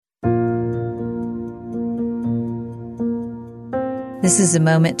This is a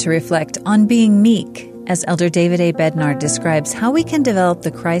moment to reflect on being meek, as Elder David A. Bednar describes how we can develop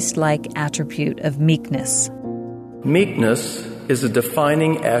the Christ-like attribute of meekness. Meekness is a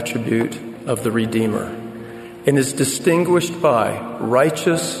defining attribute of the Redeemer and is distinguished by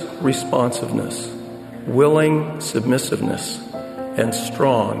righteous responsiveness, willing submissiveness, and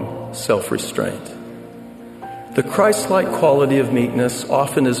strong self-restraint. The Christ-like quality of meekness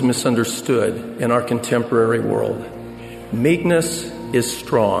often is misunderstood in our contemporary world. Meekness is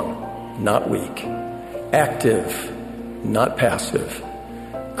strong, not weak, active, not passive,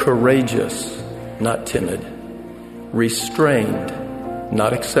 courageous, not timid, restrained,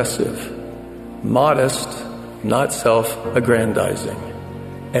 not excessive, modest, not self-aggrandizing,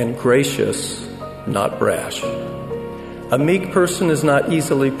 and gracious, not brash. A meek person is not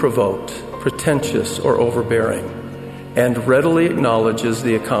easily provoked, pretentious, or overbearing, and readily acknowledges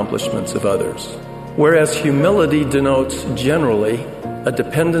the accomplishments of others. Whereas humility denotes generally a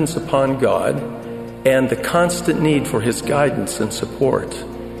dependence upon God and the constant need for His guidance and support.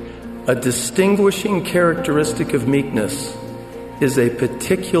 A distinguishing characteristic of meekness is a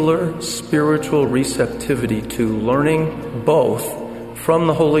particular spiritual receptivity to learning both from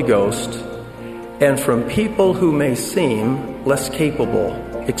the Holy Ghost and from people who may seem less capable,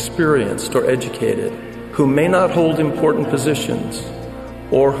 experienced, or educated, who may not hold important positions,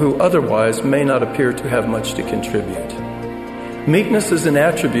 or who otherwise may not appear to have much to contribute. Meekness is an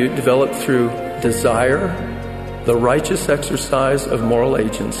attribute developed through desire, the righteous exercise of moral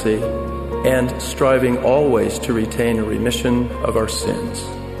agency, and striving always to retain a remission of our sins.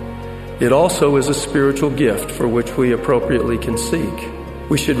 It also is a spiritual gift for which we appropriately can seek.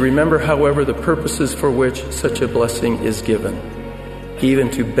 We should remember, however, the purposes for which such a blessing is given, even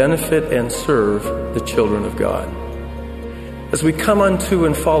to benefit and serve the children of God. As we come unto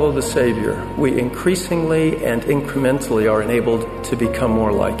and follow the Savior, we increasingly and incrementally are enabled to become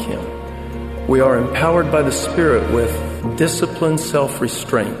more like Him. We are empowered by the Spirit with disciplined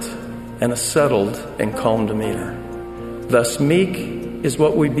self-restraint and a settled and calm demeanor. Thus, meek is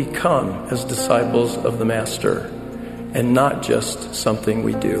what we become as disciples of the Master, and not just something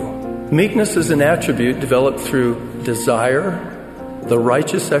we do. Meekness is an attribute developed through desire, the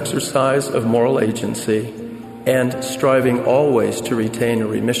righteous exercise of moral agency, and striving always to retain a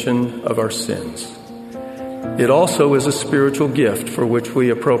remission of our sins. It also is a spiritual gift for which we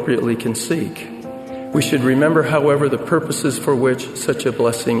appropriately can seek. We should remember, however, the purposes for which such a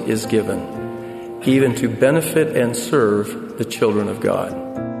blessing is given, even to benefit and serve the children of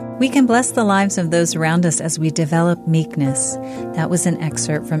God. We can bless the lives of those around us as we develop meekness. That was an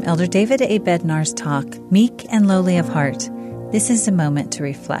excerpt from Elder David A. Bednar's talk, Meek and Lowly of Heart. This is a moment to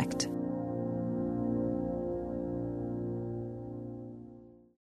reflect.